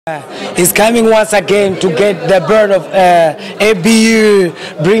Is coming once again to get the bird of ABU,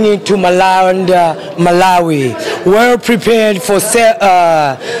 bringing to Malawi. Well prepared for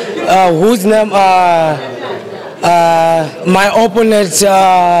whose name? My opponent.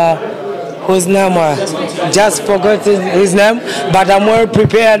 Whose name? Just forgot his name. But I'm well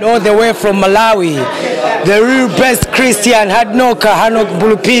prepared all the way from Malawi. The real best Christian Hanok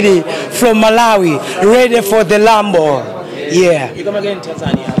Phiri from Malawi, ready for the Lambo. Yeah. You come again in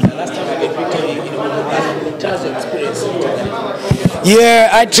Tanzania. Last time you get victory, tell us your experience in Tanzania. Yeah,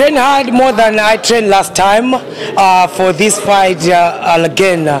 I trained hard more than I trained last time for this fight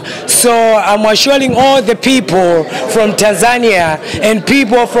again. So I'm assuring all the people from Tanzania and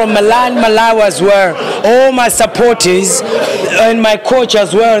people from Malawi as well, all my supporters and my coach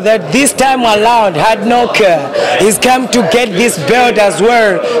as well, that this time around Hanok is come to get this belt as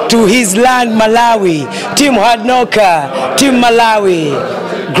well to his land, Malawi. Team Hanok, Team Malawi,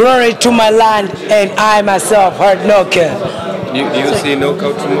 glory to my land, and I myself, Hanok. Do you see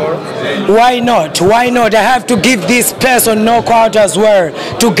knockout tomorrow? Why not? Why not? I have to give this person knockout as well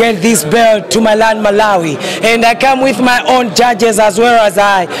to get this belt to my land, Malawi. And I come with my own judges as well, as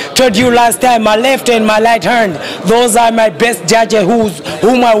I told you last time. My left and my right hand, those are my best judges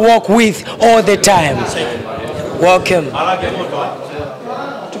whom I work with all the time. Welcome.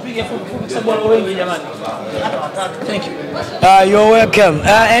 Thank you. You're welcome.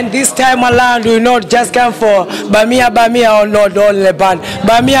 And this time around, we not just come for Bamia or not only, but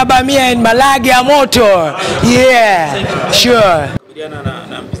Bamia and Malawi motor. Yeah, sure.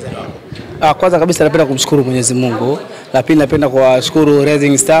 Kwanza kabisa napenda kumshukuru Mwenyezi Mungu. La pili napenda kuwashukuru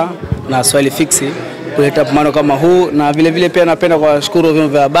Rising Star na Swahili Fix kuleta pambano kama huu, na vile vile pia napenda kuwashukuru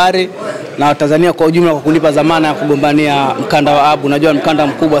vyombo vya habari na Tanzania kwa ujumla kwa kunipa dhamana ya kugombania mkanda wa Abu. Najua mkanda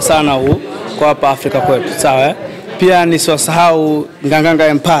mkubwa sana huu kwa hapa Afrika kwetu, sawa? Pia nisiwasahau Nganganga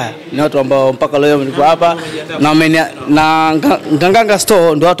Empire, ni watu ambao mpaka leo niko hapa na Nganganga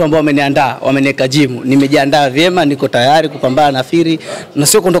Store ndio watu ambao wameniandaa, wameniweka gym. Nimejiandaa vyema, niko tayari kupambana na Phiri na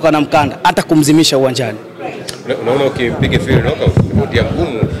sio kuondoka na mkanda, hata kumzimisha uwanjani. Unaona ukipiga Phiri knockout bondia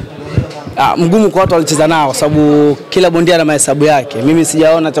mgumu? Mgumu kwa watu walicheza nao, sababu kila bondia na mahesabu yake. Mimi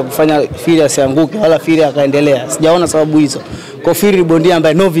sijaona cha kufanya Phiri asianguke wala Phiri akaendelea. Sijaona sababu hizo. Kwa Phiri bondia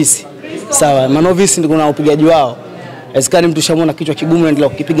ambaye novice, sawa, manovice ndio kuna upigaji wao. Asikani mtu shamona kichwa kigumu anaendelea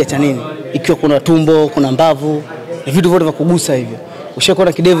kukipiga cha nini? Ikiwa kuna tumbo, kuna mbavu, ni vitu vyote vya kugusa hivyo.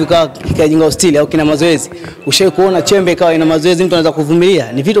 Ushakuona kidevu kikajinga hostile au kina mazoezi. Ushakuona chembe ikawa ina mazoezi mtu anaweza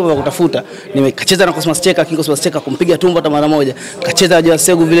kuvumilia. Ni vitu vya kutafuta. Nimekacheza na Cosmas Cheka, King Cosmas Cheka kumpiga tumbo hata mara moja. Kacheza na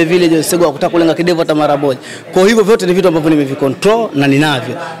Josegu vile vile, Josegu akutaka kulenga kidevu hata mara moja. Kwa hivyo vyote ni vitu ambavyo nimevicontrol na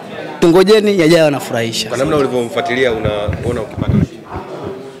ninavyo. Tungojeni yajayo yanafurahisha. Kwa namna ulivyomfuatilia unaona ukipata ushindi.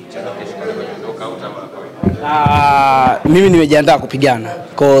 Mimi nimejiandaa kupigana.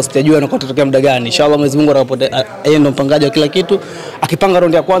 Kwa sitajua na kutatokea muda gani. Inshallah Mwenyezi Mungu atakapotea, yeye ndo mpangaji wa kila kitu. Akipanga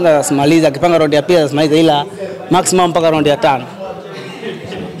round ya kwanza asimaliza, akipanga round ya pili asimaliza, ila maximum mpaka round ya 5.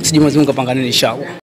 Sijui Mwenyezi Mungu apanga nini inshallah.